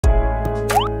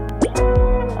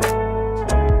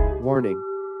Warning.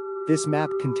 This map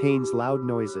contains loud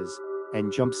noises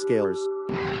and jump scares.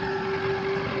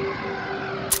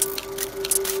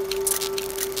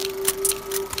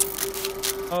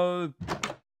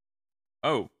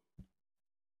 Oh.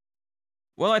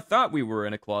 Well, I thought we were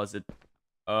in a closet.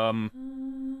 Come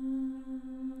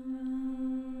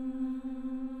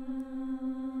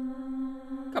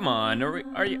on,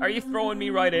 are you throwing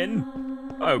me right in?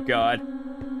 Oh god.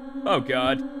 Oh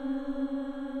god.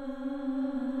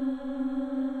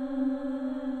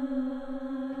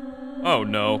 Oh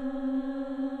no.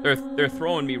 They're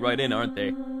throwing me right in, aren't they?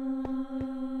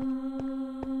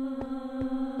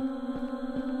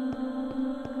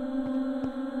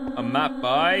 A map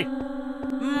by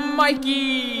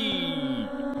Mikey.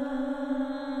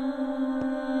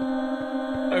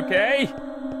 Okay.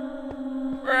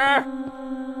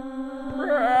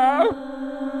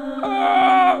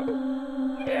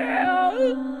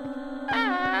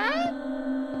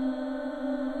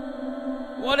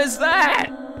 What is that?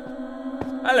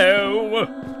 Hello.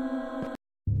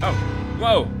 Oh,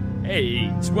 whoa.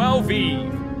 Hey, 12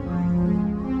 Eve.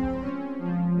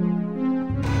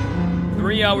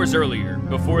 3 hours earlier,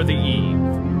 before the eve.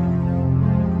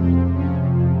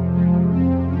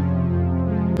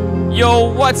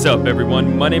 Yo, what's up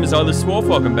everyone? My name is Arliss Wolf.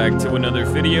 Welcome back to another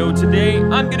video. Today,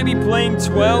 I'm gonna be playing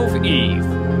 12 Eve,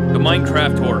 the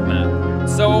Minecraft horror map.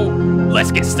 So,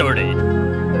 let's get started.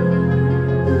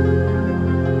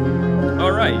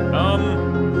 Alright,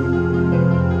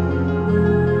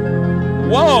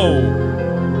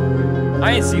 whoa!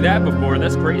 I didn't see that before,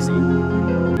 that's crazy.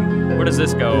 Where does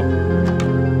this go?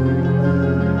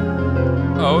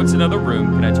 Oh, it's another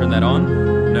room. Can I turn that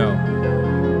on? No.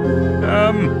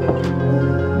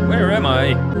 Where am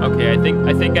I? Okay, I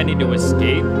think I need to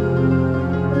escape.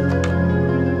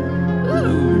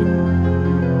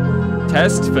 Ooh.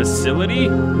 Test facility?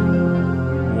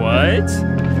 What?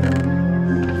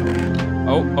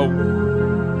 Oh.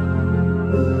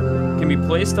 Can be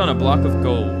placed on a block of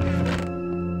gold.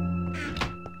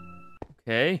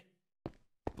 Okay.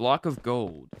 Block of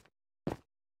gold.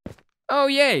 Oh,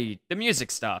 yay! The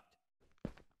music stopped.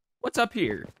 What's up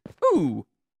here? Ooh!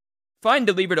 Find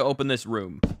the lever to open this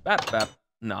room. Bap, bap.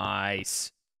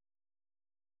 Nice.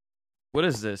 What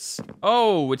is this?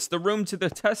 Oh, it's the room to the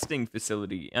testing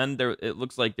facility. And it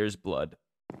looks like there's blood.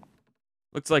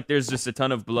 Looks like there's just a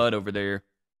ton of blood over there.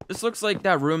 This looks like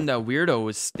that room that Weirdo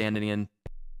was standing in.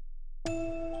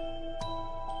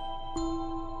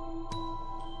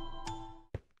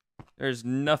 There's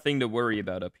nothing to worry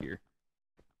about up here.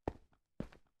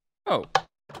 Oh.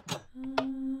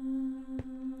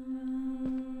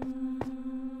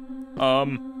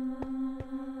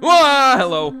 Whoa,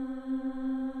 hello.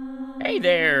 Hey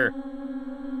there.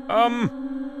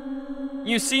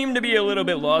 You seem to be a little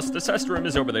bit lost. The test room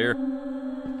is over there.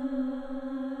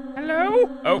 Hello?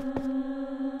 Oh.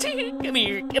 Come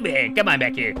here, come on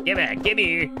back here. Come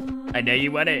here. I know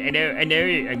you wanna, I know,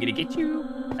 I'm gonna get you.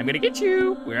 I'm gonna get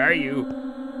you. Where are you?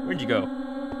 Where'd you go?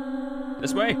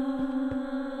 This way?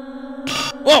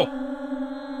 Whoa!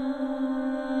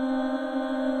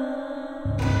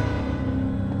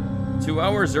 Two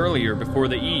hours earlier before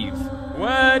the eve.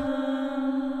 What?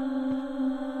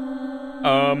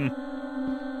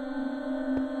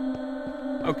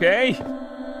 Okay.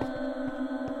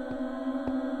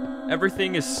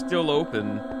 Everything is still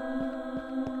open.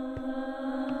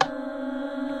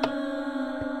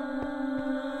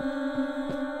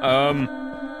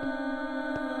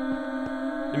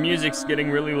 The music's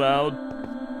getting really loud.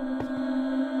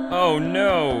 Oh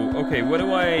no. Okay, what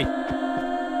do I...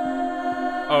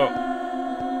 Oh.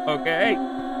 Okay.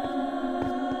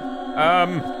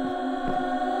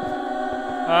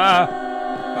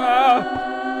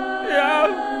 Yeah.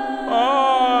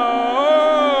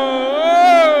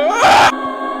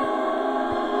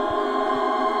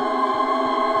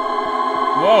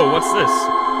 Whoa, what's this?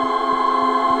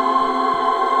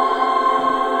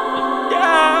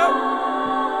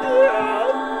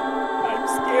 I'm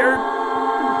scared.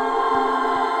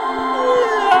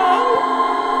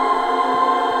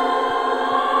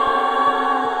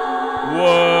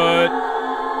 What?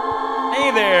 Hey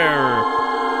there.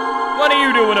 What are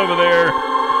you doing over there?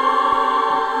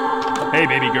 Hey,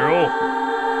 baby girl.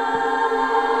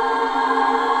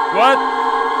 What?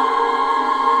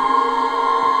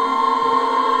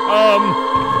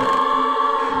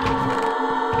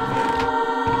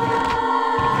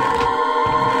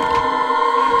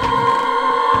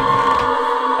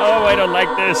 Oh, I don't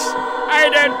like this. I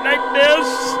don't like this.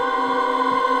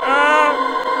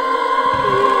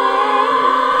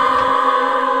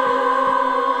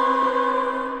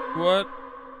 What?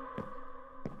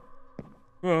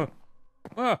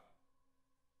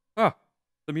 Ah,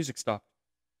 the music stopped.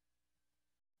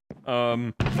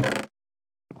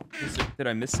 Did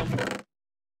I miss something?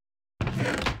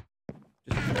 Just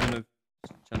a ton of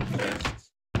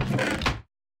chests.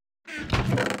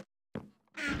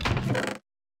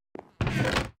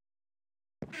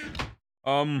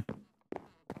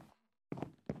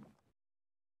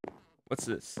 What's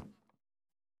this?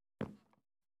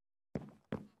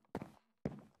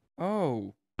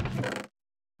 Oh.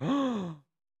 Can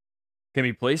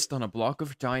be placed on a block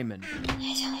of diamond.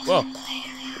 Whoa.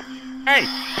 Hey!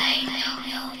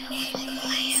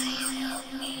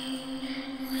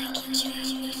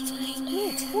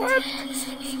 What?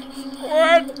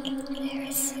 What?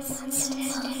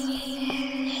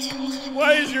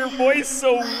 Why is your voice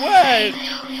so wet?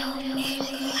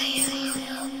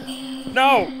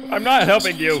 No, I'm not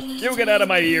helping you. You get out of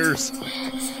my ears.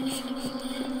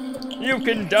 You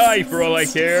can die for all I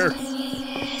care.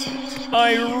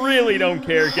 I really don't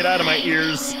care. Get out of my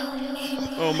ears.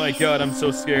 Oh my god, I'm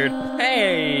so scared.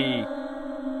 Hey!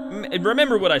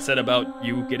 Remember what I said about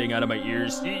you getting out of my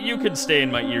ears? You can stay in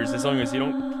my ears as long as you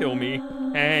don't kill me.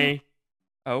 Hey.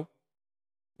 Oh?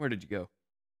 Where did you go?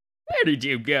 Where did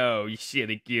you go, you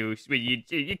silly goose?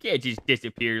 You can't just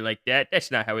disappear like that. That's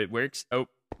not how it works. Oh.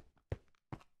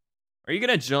 Are you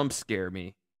gonna jump scare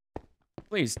me?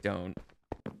 Please don't.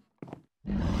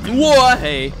 Whoa,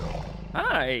 hey.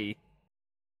 Hi.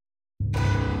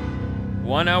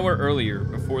 1 hour earlier,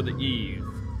 before the eve.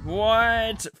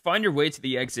 What? Find your way to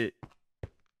the exit.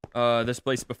 This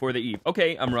place before the eve.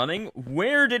 Okay, I'm running.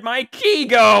 Where did my key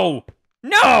go?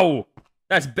 No!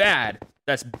 That's bad.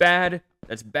 That's bad.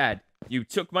 That's bad. You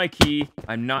took my key.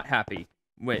 I'm not happy.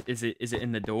 Wait, is it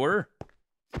in the door?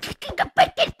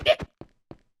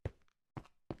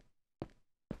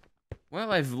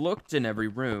 Well, I've looked in every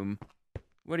room.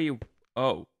 What do you...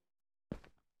 Oh.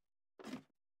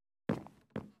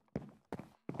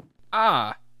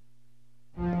 Ah.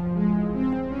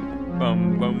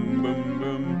 Bum, bum, bum,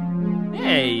 bum.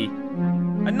 Hey.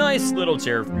 A nice little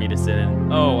chair for me to sit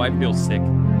in. Oh, I feel sick.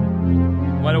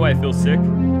 Why do I feel sick?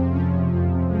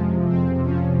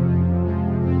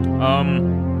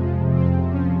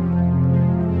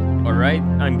 Alright,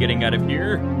 I'm getting out of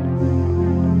here.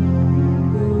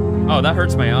 Oh, that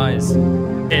hurts my eyes.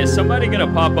 Hey, is somebody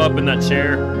gonna pop up in that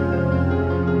chair?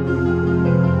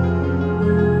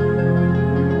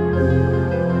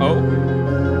 Oh,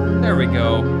 there we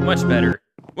go. Much better.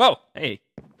 Whoa, hey.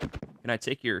 Can I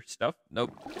take your stuff?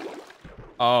 Nope.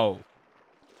 Oh.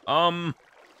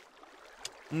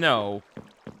 No.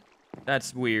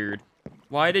 That's weird.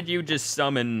 Why did you just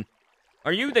summon...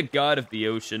 Are you the god of the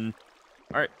ocean?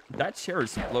 Alright, that chair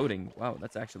is floating. Wow,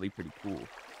 that's actually pretty cool.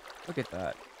 Look at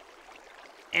that.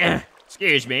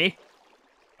 Excuse me.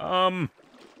 Oh,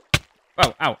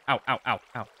 ow, ow, ow, ow,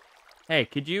 ow. Hey,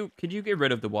 could you get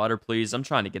rid of the water, please? I'm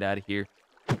trying to get out of here.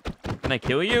 Can I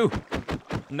kill you?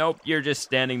 Nope, you're just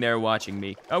standing there watching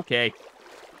me. Okay.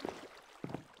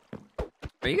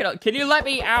 Are you gonna... Can you let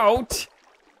me out?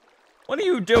 What are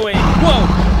you doing?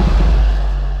 Whoa!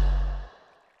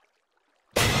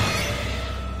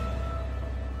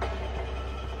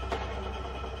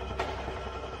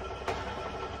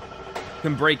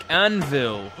 Can break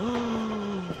anvil.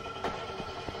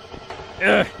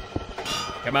 Ugh.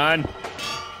 Come on.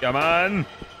 Come on.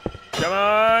 Come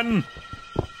on.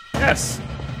 Yes.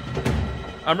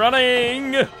 I'm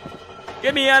running.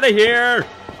 Get me out of here.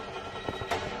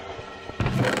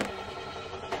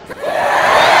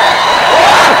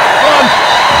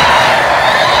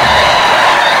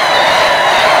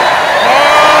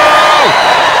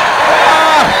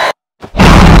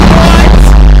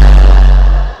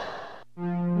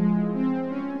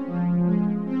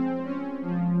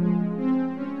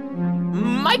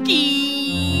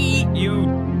 Mikey! You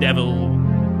devil.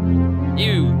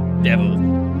 You devil.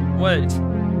 What?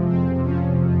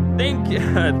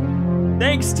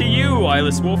 Thanks to you,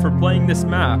 Eyeless Wolf, for playing this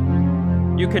map.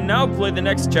 You can now play the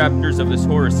next chapters of this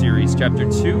horror series. Chapter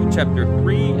 2, Chapter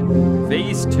 3,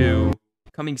 Phase 2.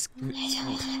 Coming...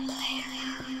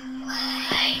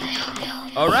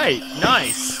 Alright,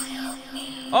 nice.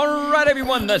 Alright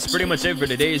everyone, that's pretty much it for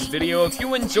today's video. If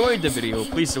you enjoyed the video,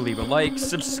 please leave a like,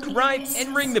 subscribe,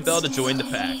 and ring the bell to join the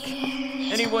pack.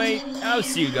 Anyway, I'll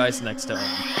see you guys next time.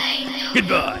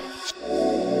 Goodbye.